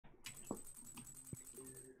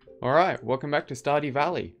Alright, welcome back to Stardew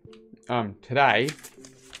Valley. Today,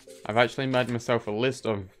 I've actually made myself a list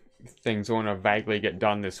of things I want to vaguely get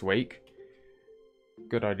done this week.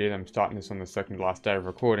 Good idea, I'm starting this on the second to last day of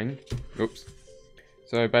recording. Oops.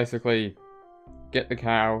 So basically, get the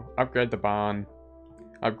cow, upgrade the barn,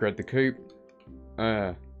 upgrade the coop,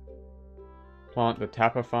 plant the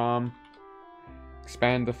tapper farm,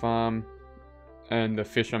 expand the farm, and the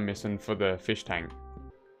fish I'm missing for the fish tank.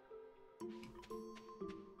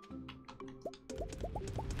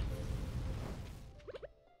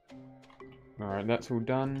 Alright, that's all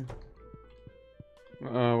done.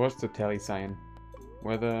 What's the telly saying?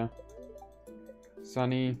 Weather,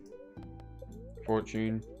 sunny,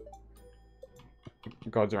 fortune,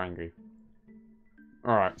 gods are angry.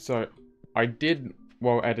 Alright, so I did,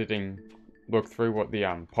 while editing, look through what the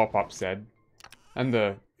pop-up said, and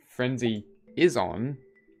the frenzy is on.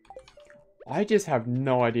 I just have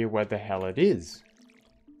no idea where the hell it is.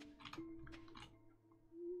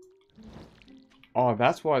 Oh,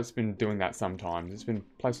 that's why it's been doing that sometimes. It's been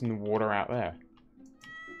placing the water out there.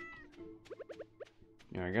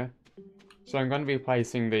 There we go. So I'm going to be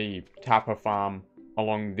placing the tapper farm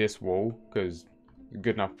along this wall, because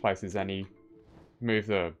good enough place as any. Move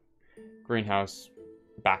the greenhouse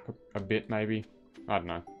back a bit, maybe. I don't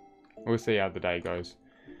know. We'll see how the day goes.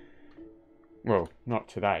 Well, not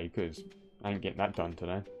today, because I ain't getting that done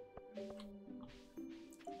today.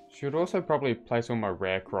 Should also probably place all my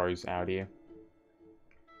rare crows out here.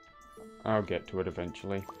 I'll get to it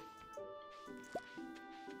eventually.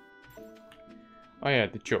 Oh yeah,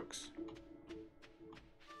 the chooks.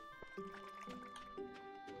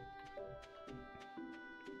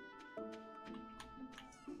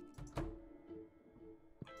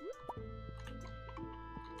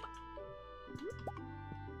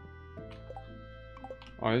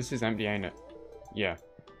 Oh, this is empty, ain't it? Yeah.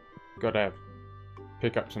 Gotta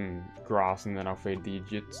pick up some grass and then I'll feed the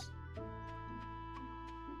idiots.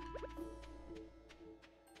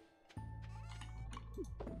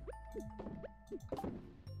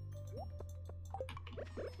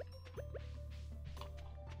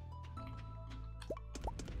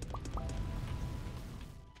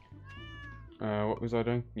 What was I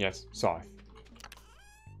doing? Yes, scythe.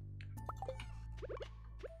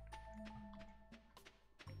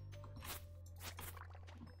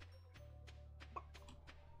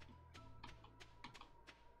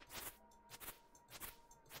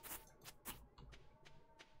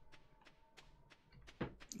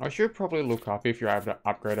 I should probably look up if you're able to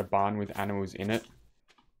upgrade a barn with animals in it.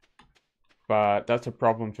 But that's a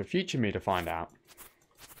problem for future me to find out.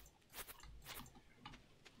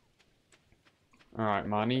 Alright,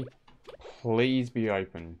 Marnie. Please be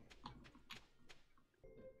open.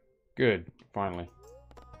 Good, finally.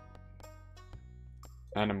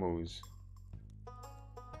 Animals.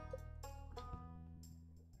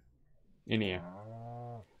 In here.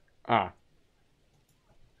 Ah.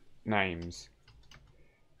 Names.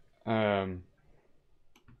 There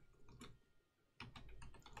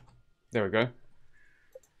we go.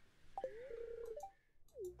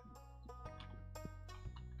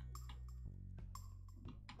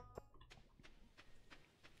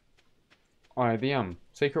 Oh, the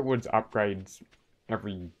Secret Woods upgrades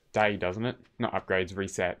every day, doesn't it? Not upgrades,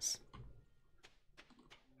 resets.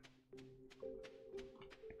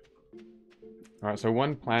 Alright, so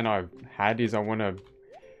one plan I've had is I want to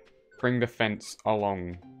bring the fence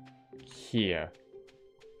along here.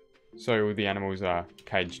 So the animals are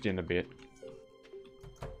caged in a bit.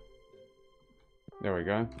 There we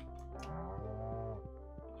go.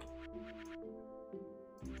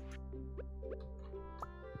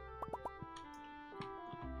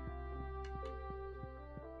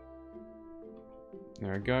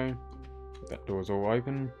 There we go. That door's all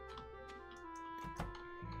open.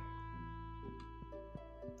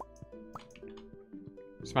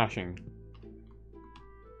 Smashing.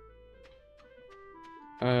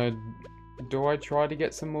 Do I try to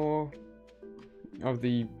get some more of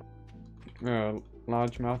the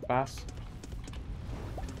largemouth bass?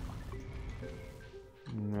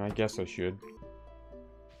 I guess I should.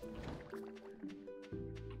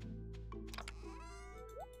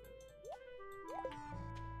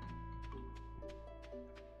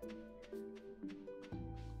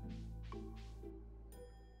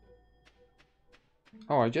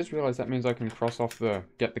 Oh, I just realized that means I can cross off the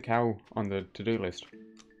get the cow on the to-do list.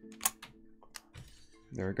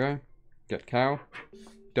 There we go. Get cow.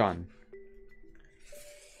 Done.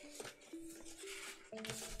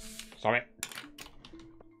 Sorry.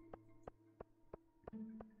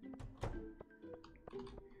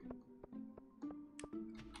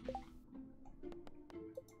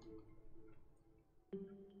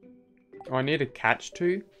 Oh, I need to catch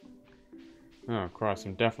 2? Oh, Christ,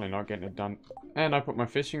 I'm definitely not getting it done. And I put my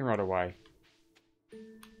fishing rod away.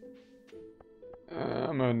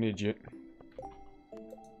 I'm an idiot.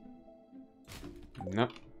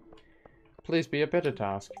 Nope. Please be a better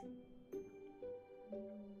task.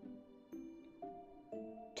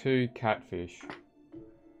 2 catfish.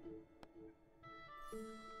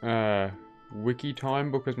 Wiki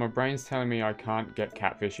time, because my brain's telling me I can't get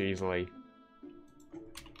catfish easily.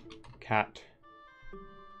 Cat.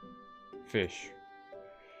 Fish.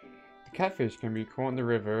 The catfish can be caught in the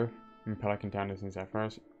river in Pelican Town and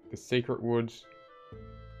Sapphires. The secret woods.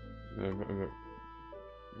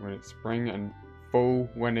 When it's spring and fall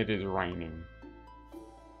when it is raining.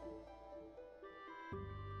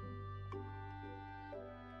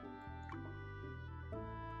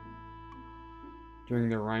 During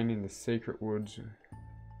the rain in the secret woods.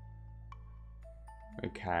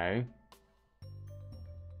 Okay.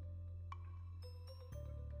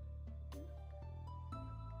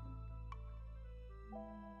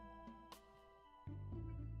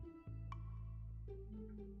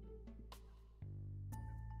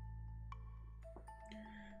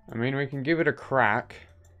 I mean, we can give it a crack.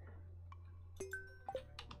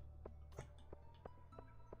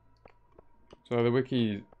 So the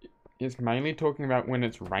wiki is mainly talking about when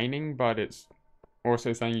it's raining, but it's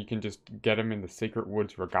also saying you can just get them in the secret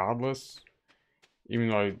woods regardless. Even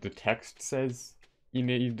though the text says you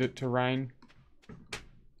need it to rain.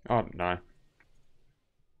 I don't know.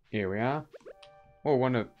 Here we are. Oh,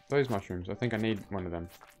 one of those mushrooms. I think I need one of them.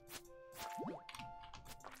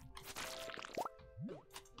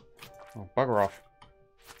 Oh, bugger off.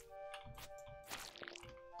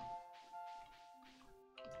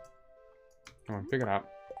 Come on, pick it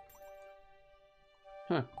up.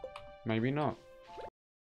 Huh. Maybe not.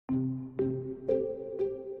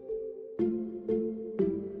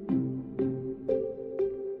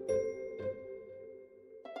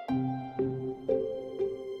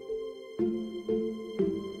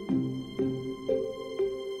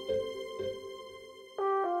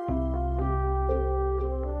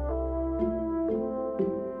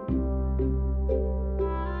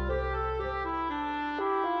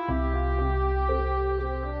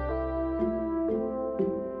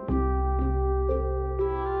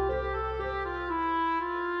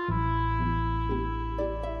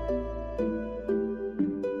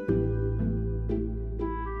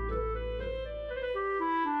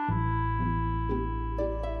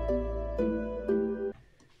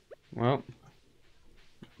 Well,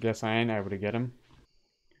 guess I ain't able to get him.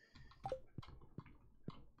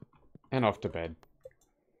 And off to bed.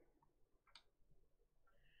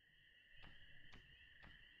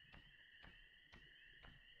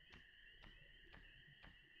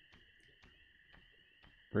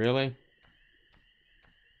 Really?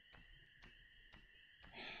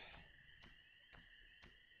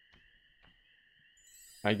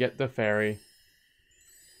 I get the fairy.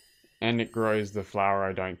 And it grows the flower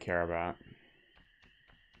I don't care about.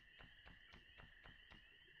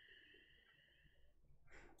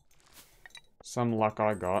 Some luck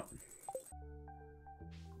I got.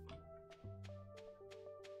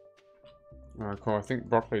 Alright, cool. I think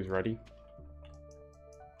broccoli's ready.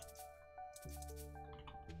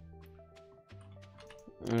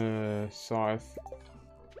 Scythe.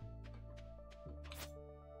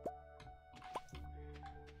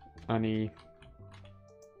 Honey.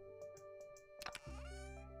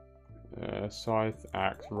 Scythe,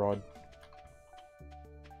 axe, rod.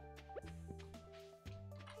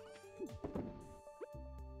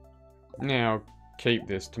 Now, keep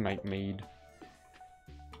this to make mead.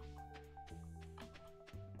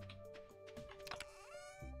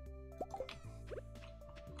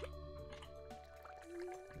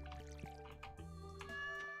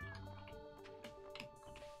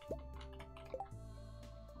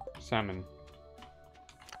 Salmon.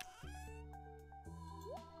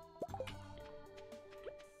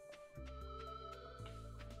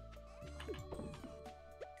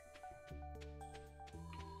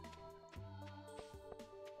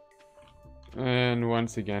 And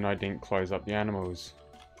once again, I didn't close up the animals.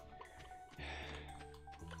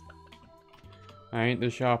 I ain't the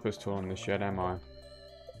sharpest tool in the shed, am I?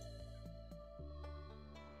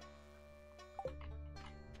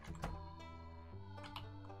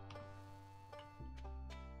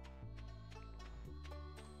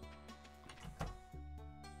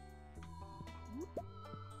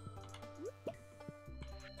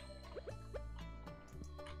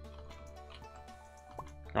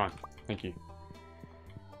 Go on. Thank you.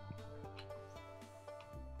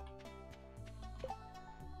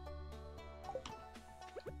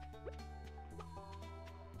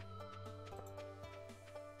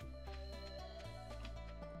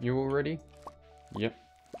 You all ready? Yep.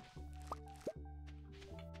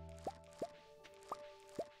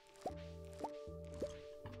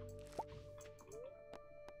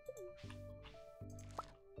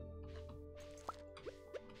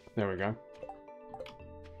 There we go.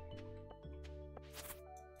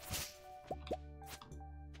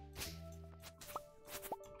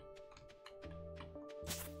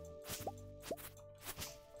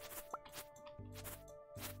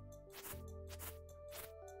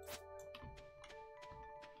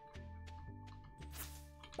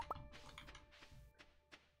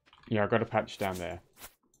 Yeah, I got a patch down there.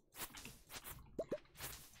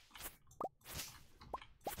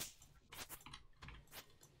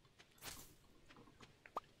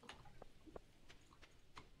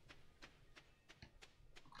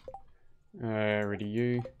 Ready,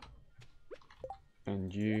 you.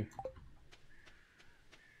 And you.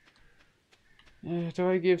 Do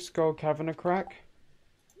I give Skull Cavern a crack?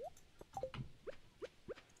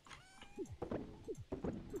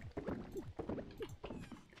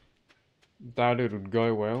 Doubt it would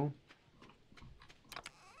go well.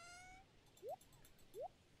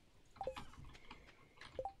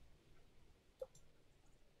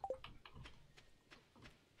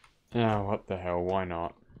 Oh, what the hell, why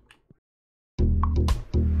not?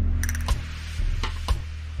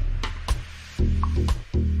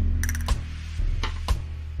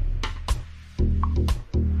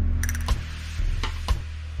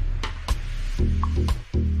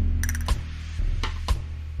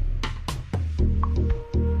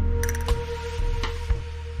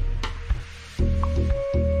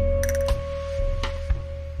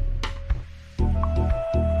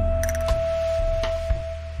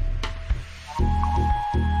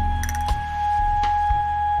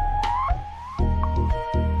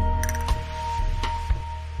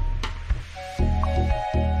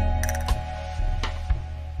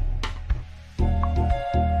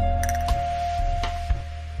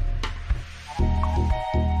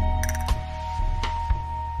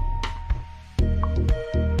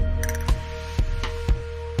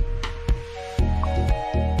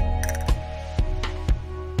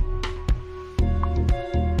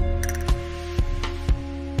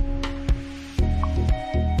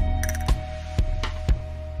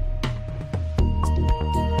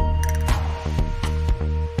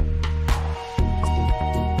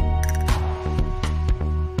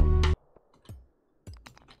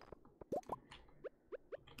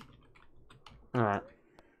 Alright.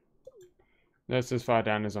 That's as far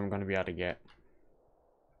down as I'm going to be able to get.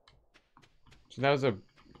 So that was a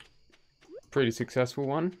pretty successful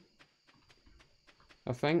one,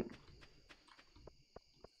 I think.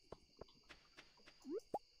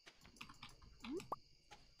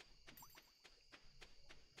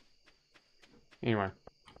 Anyway.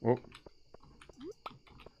 Whoop.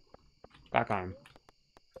 Back home.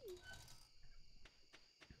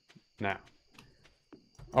 Now.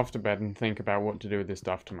 Off to bed and think about what to do with this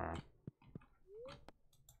stuff tomorrow.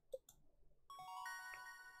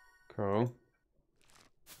 Cool.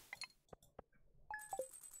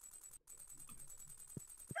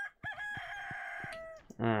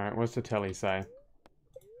 Alright, what's the telly say?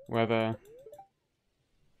 Weather.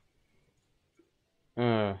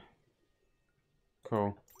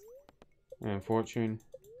 Cool. And fortune.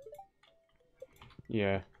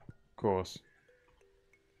 Yeah, of course.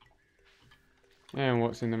 And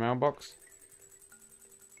what's in the mailbox?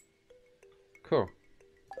 Cool.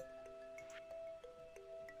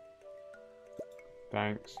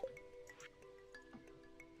 Thanks.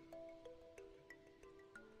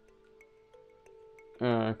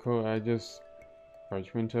 Cool, I just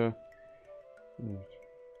approach winter.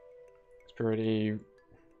 Spirit Eve.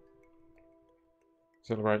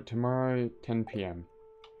 Celebrate tomorrow, 10 PM.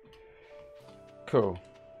 Cool.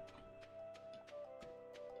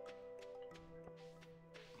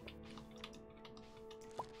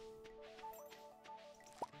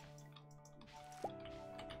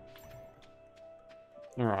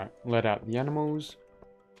 Alright, let out the animals.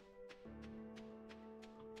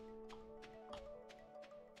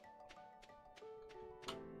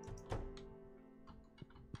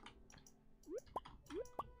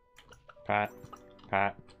 Pat,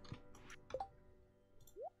 pat.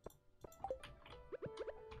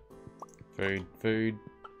 Food, food.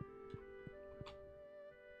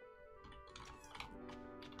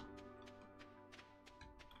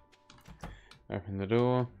 Open the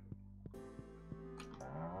door.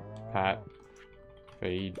 Pat.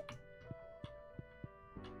 Feed.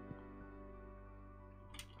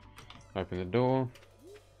 Open the door.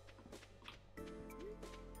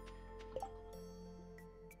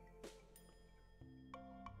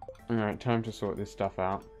 Alright, time to sort this stuff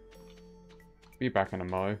out. Be back in a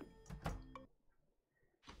mo.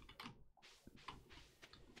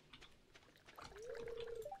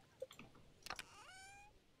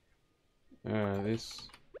 This.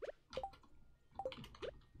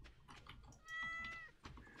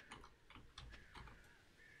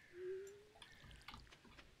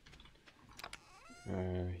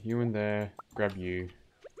 You in there. Grab you.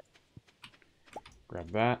 Grab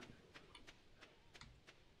that.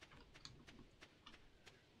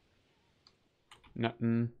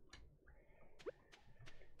 Nothing.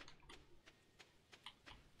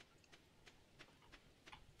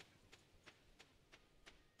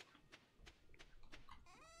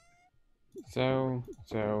 So.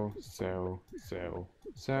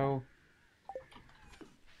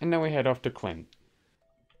 And then we head off to Clint.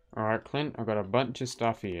 Alright, Clint, I've got a bunch of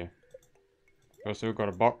stuff here. Also, we've got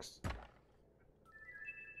a box.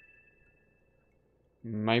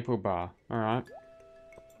 Maple bar. Alright.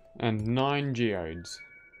 And 9 geodes.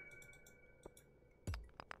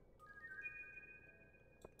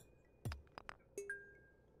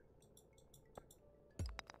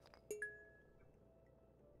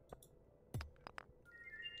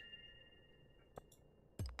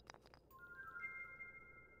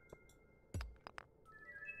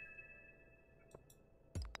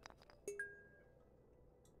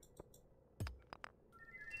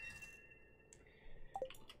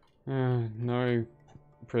 No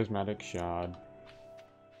prismatic shard.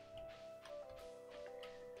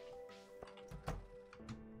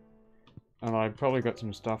 And I probably got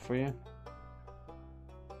some stuff for you.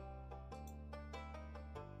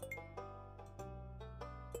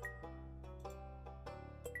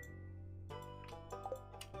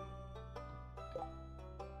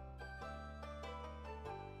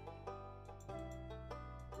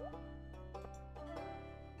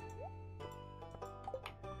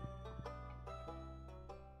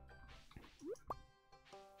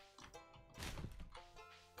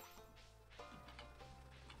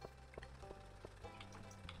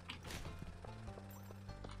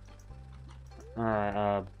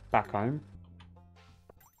 Alright, back home.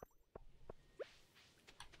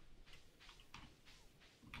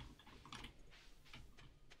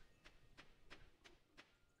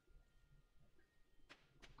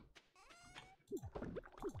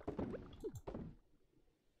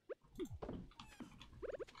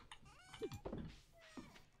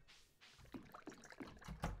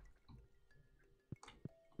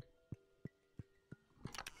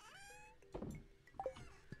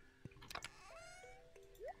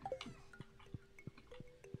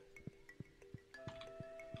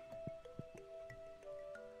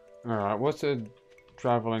 Alright, what's a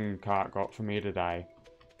traveling cart got for me today?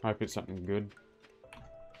 Hope it's something good.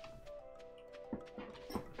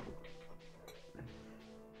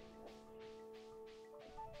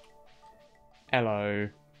 Hello.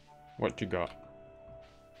 What you got?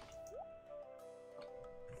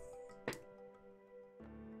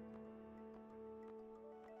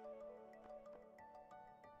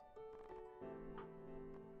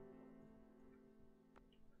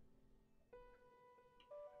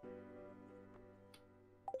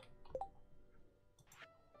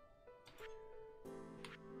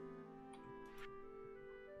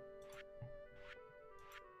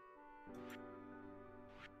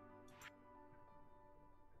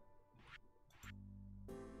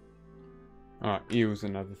 Alright, eel's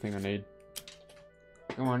another thing I need.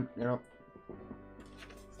 Come on, get up.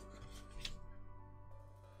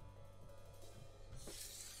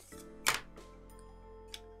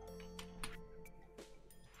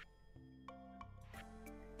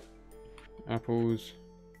 Apples,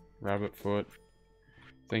 rabbit foot,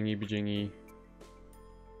 thingy bajingy,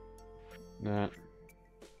 that.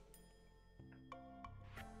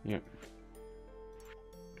 Yep.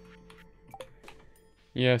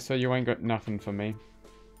 Yeah, so you ain't got nothing for me.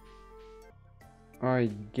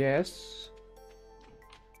 I guess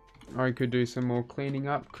I could do some more cleaning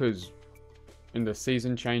up, because in the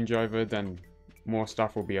season changeover, then more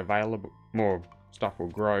stuff will be available, more stuff will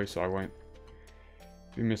grow, so I won't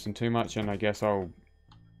be missing too much, and I guess I'll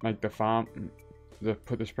make the farm,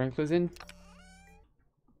 put the sprinklers in?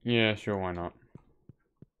 Yeah, sure, why not?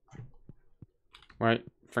 Wait,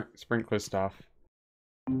 sprinkler stuff.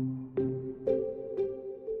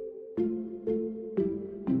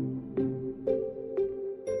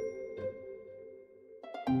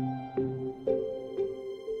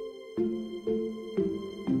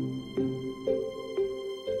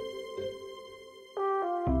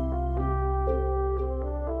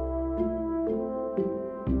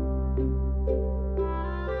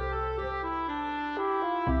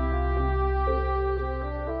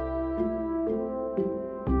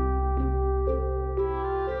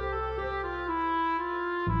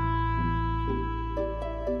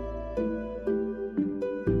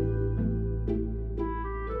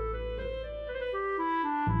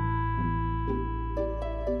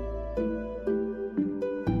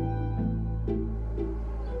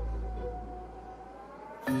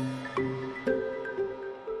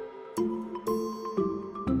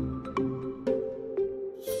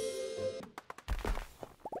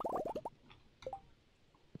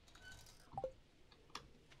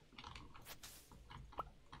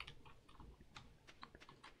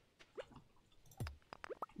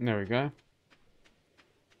 There we go.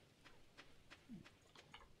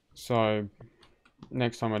 So,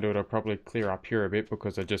 next time I do it, I'll probably clear up here a bit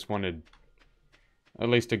because I just wanted at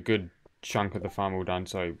least a good chunk of the farm all done.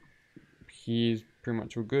 So, here's pretty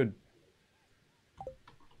much all good.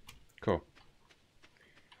 Cool.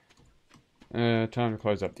 Time to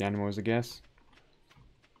close up the animals, I guess.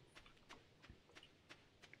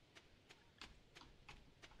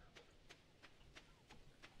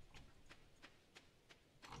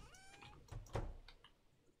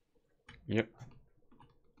 Yep.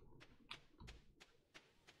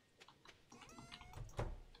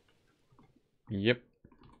 Yep.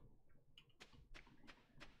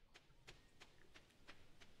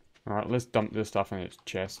 Alright, let's dump this stuff in its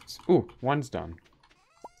chests. Ooh, one's done.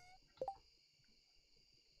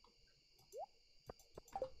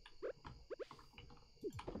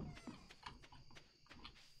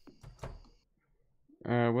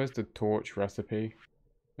 Where's the torch recipe?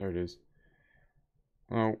 There it is.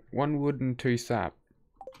 Well, 1 wood and 2 sap.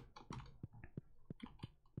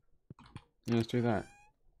 Yeah, let's do that.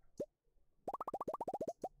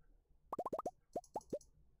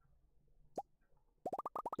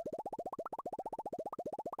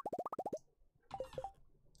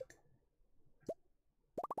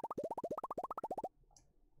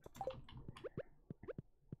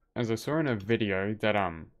 As I saw in a video that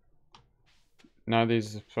none of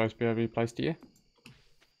these are supposed to be able to be placed here.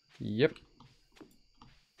 Yep.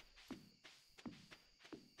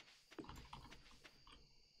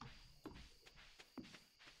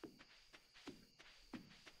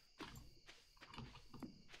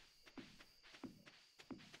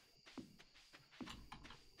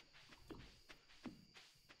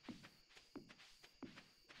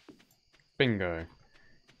 Bingo.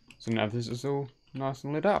 So now this is all nice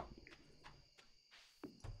and lit up.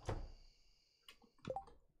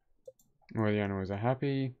 All the animals are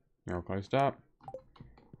happy. They're all closed up.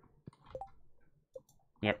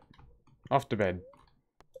 Yep. Off to bed.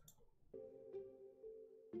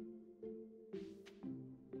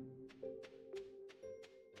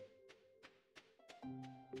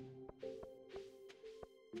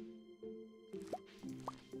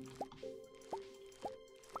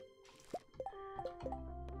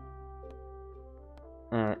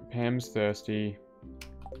 Alright, Pam's thirsty.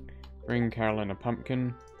 Bring Carolyn a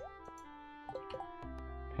pumpkin.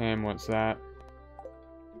 Pam wants that.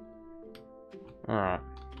 Alright,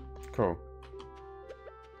 cool.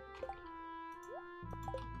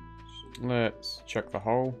 Let's check the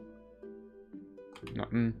hole.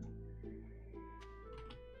 Nothing.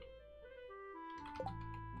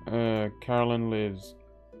 Carolyn lives.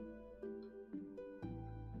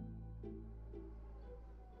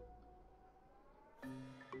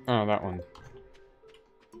 Oh, that one.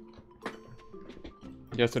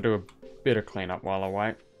 Guess I'll do a bit of cleanup while I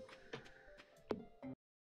wait.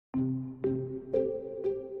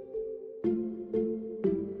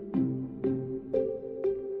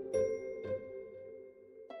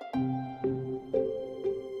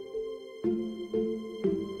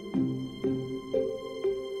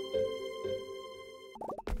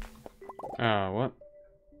 What?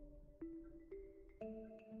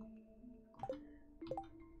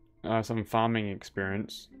 Some farming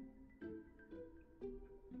experience.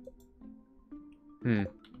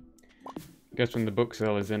 Guess when the book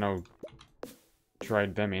seller's in, I'll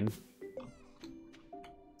trade them in.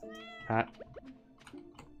 Pat.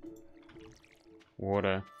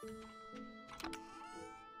 Water.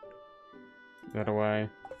 That away.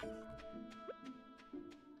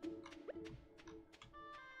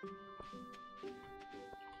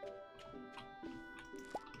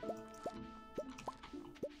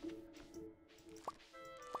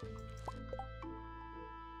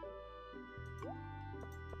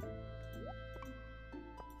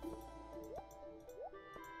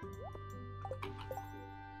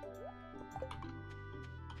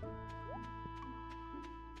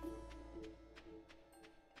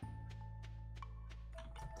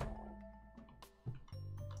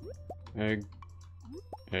 Egg.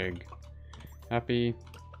 Egg. Happy.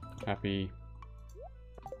 Happy.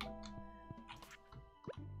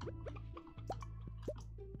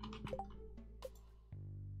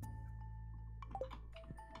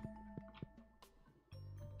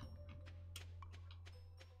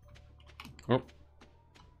 Oh.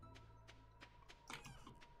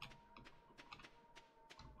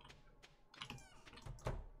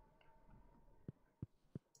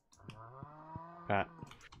 Pat.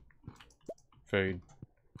 Food.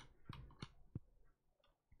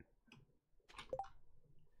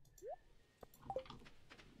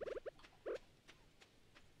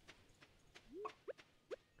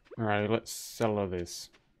 Alright, let's sell her this.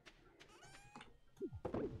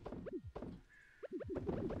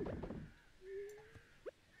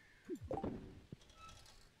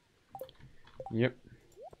 Yep.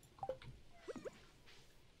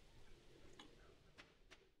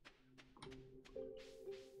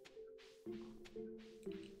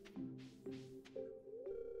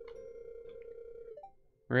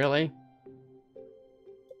 Really?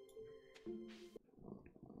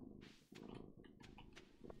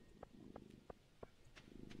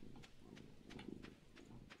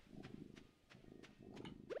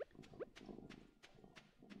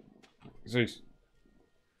 Zeus.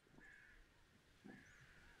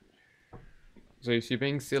 Zeus, you're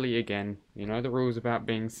being silly again. You know the rules about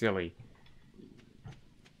being silly.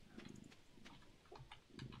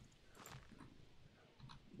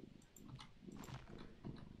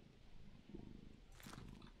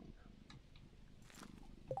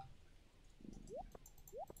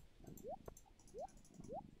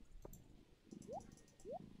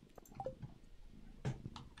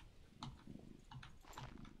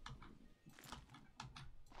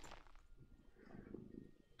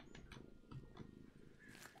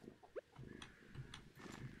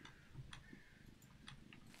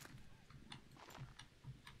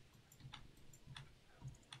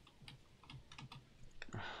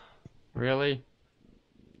 Really?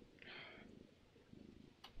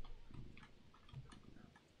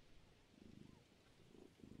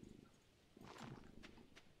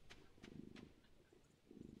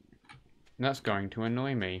 That's going to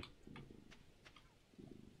annoy me.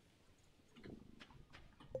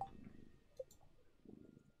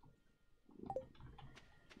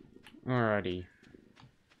 Alrighty.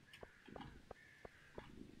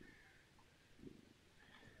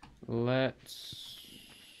 Let's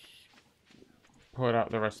put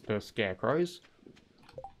up the rest of the scarecrows.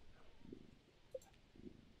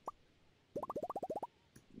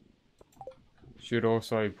 Should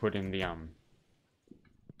also put in the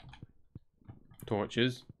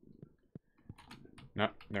torches. No,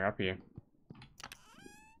 they're up here.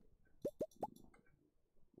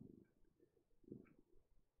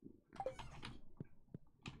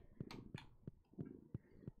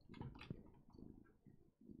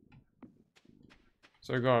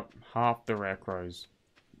 So I got half the rare crows.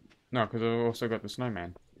 No, because I also got the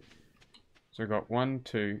snowman. So I got 1,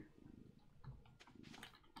 2,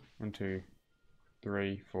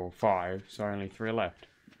 3, 4, 5. So only 3 left.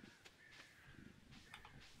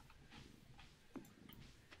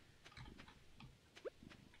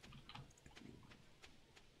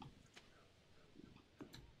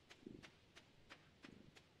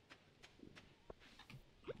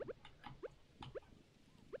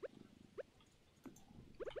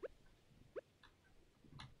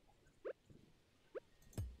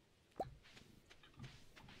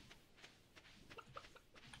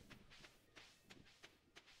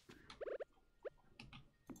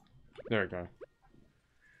 There we go.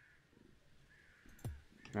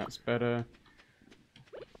 That's better.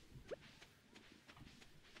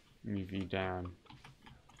 Move you down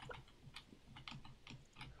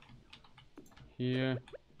here.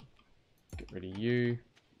 Get rid of you.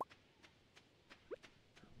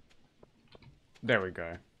 There we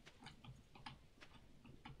go.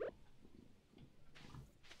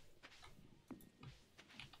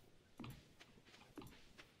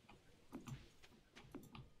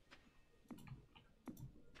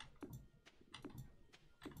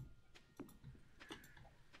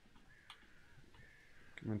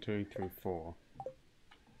 One, two, three, 4.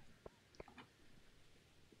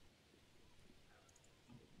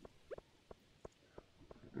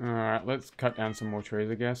 Alright, let's cut down some more trees,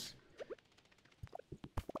 I guess.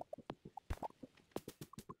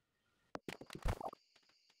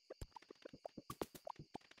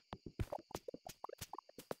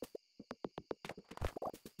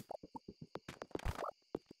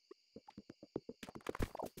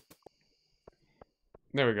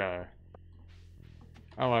 There we go.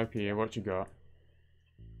 Hello, Pierre, what you got?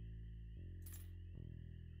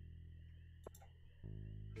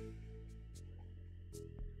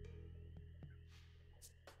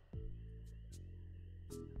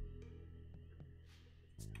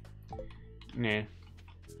 Nah.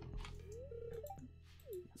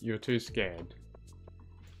 You're too scared.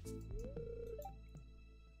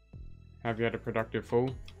 Have you had a productive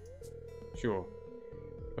fall? Sure.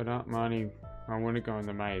 But Aunt Marnie, I want to go in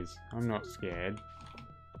the maze. I'm not scared.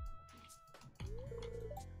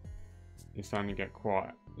 It's starting to get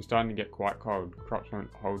quiet. It's starting to get quite cold. Crops won't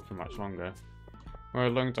hold for much longer. Well,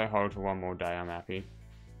 as long as I hold for one more day, I'm happy.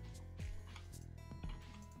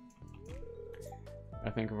 I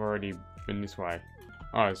think I've already been this way.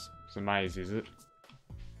 Oh, it's a maze, is it?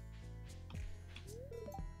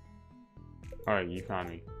 Oh, you found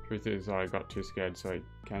me. Truth is, I got too scared, so I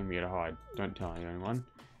came here to hide. Don't tell anyone.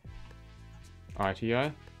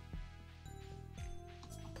 ITO.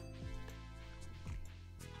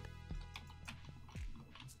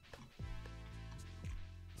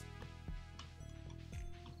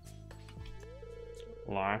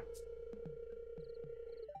 Lie.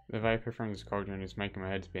 The vapor from this cauldron is making my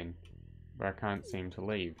head spin, but I can't seem to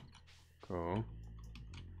leave. Cool.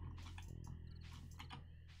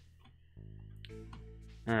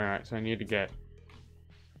 Alright, so I need to get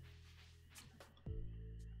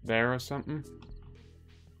there or something?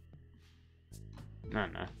 I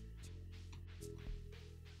don't know.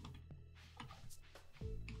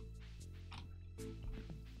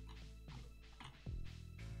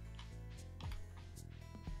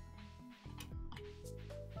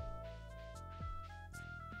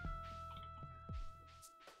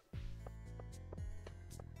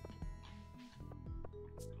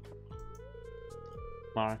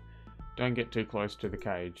 Don't get too close to the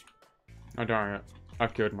cage. Oh, darn it.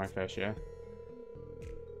 I've killed my fair share.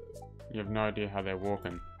 You have no idea how they're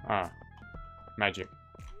walking. Ah. Magic.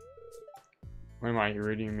 One of my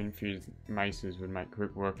iridium-infused maces would make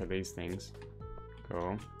quick work of these things.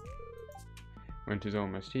 Cool. Winter's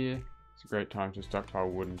almost here. It's a great time to stockpile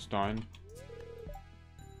wood and stone.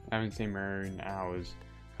 I haven't seen her in hours.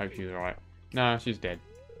 Hope she's alright. Nah, she's dead.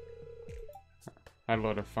 Had a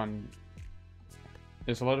lot of fun.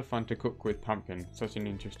 It's a lot of fun to cook with pumpkin, such an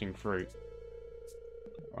interesting fruit.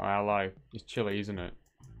 Oh, hello. It's chilly, isn't it?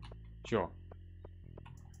 Sure.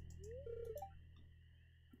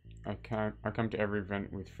 I come to every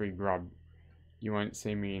event with free grub. You won't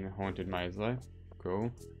see me in a haunted maze though.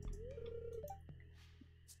 Cool.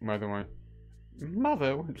 Mother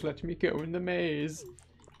won't let me go in the maze.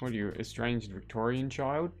 What are you, a strange Victorian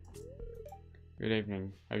child? Good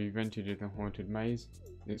evening. Have you ventured in the haunted maze?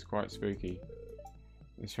 It's quite spooky.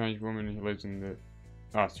 The strange woman who lives in the...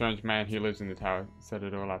 Oh, strange man who lives in the tower set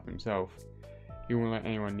it all up himself. He won't let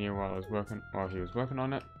anyone near while he was working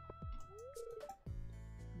on it.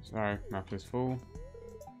 So, map is full.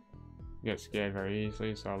 Get scared very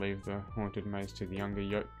easily, so I'll leave the haunted maze to the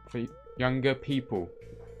younger people.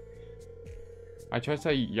 I tried to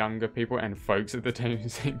say younger people and folks at the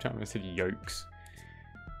same time. I said yokes.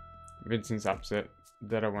 Vincent's upset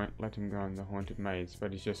that I won't let him go in the haunted maze,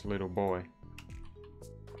 but he's just a little boy.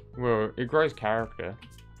 Well, it grows character.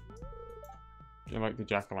 I like the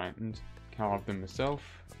jack-o'-lanterns. Can't have them myself.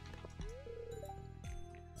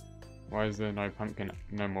 Why is there no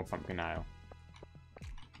more pumpkin ale?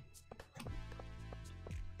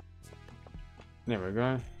 There we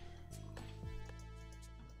go.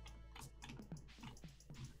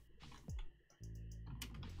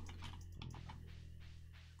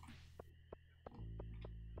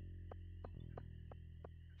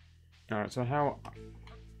 Alright, so how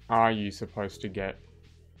are you supposed to get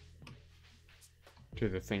to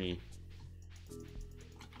the thingy?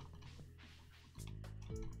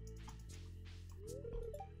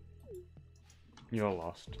 You're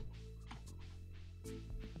lost.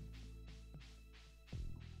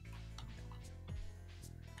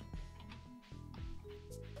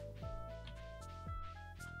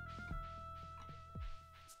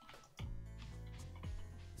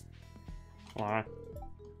 Why?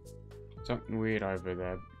 Something weird over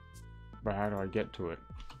there, but how do I get to it?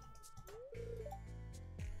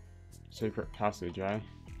 Secret passage, eh?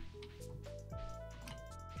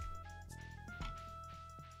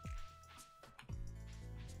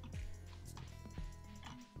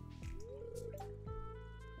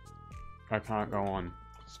 I can't go on.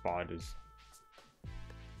 Spiders.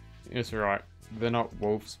 It's alright. They're not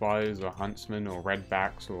wolf spiders or huntsmen or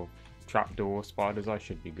redbacks or trapdoor spiders. I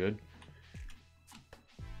should be good.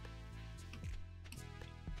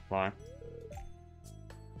 Why?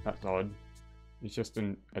 That's odd. It's just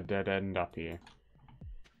a dead end up here.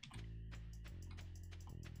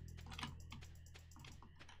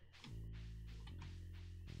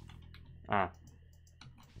 Ah.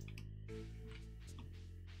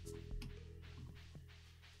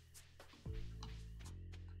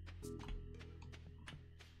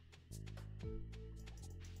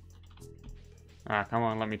 Ah, come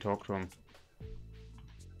on, let me talk to him.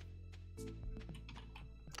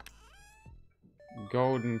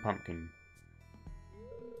 Golden pumpkin.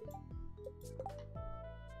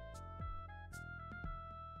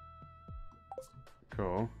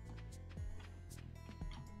 Cool.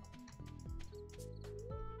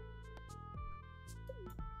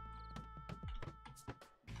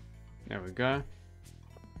 There we go.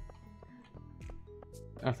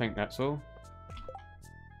 I think that's all.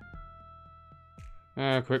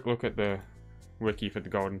 Quick look at the wiki for the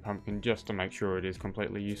golden pumpkin just to make sure it is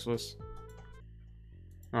completely useless.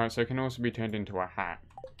 Alright, so it can also be turned into a hat.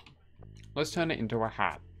 Let's turn it into a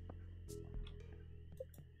hat.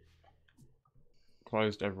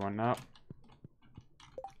 Closed everyone up.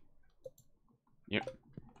 Yep.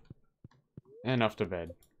 And off to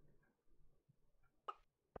bed.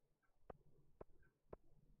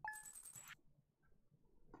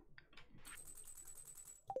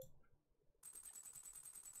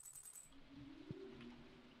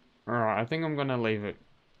 Alright, I think I'm going to leave it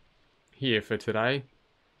here for today.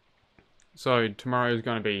 So tomorrow is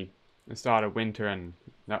going to be the start of winter and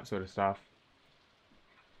that sort of stuff.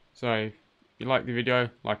 So if you like the video,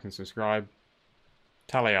 like and subscribe.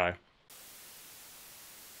 Tally-o.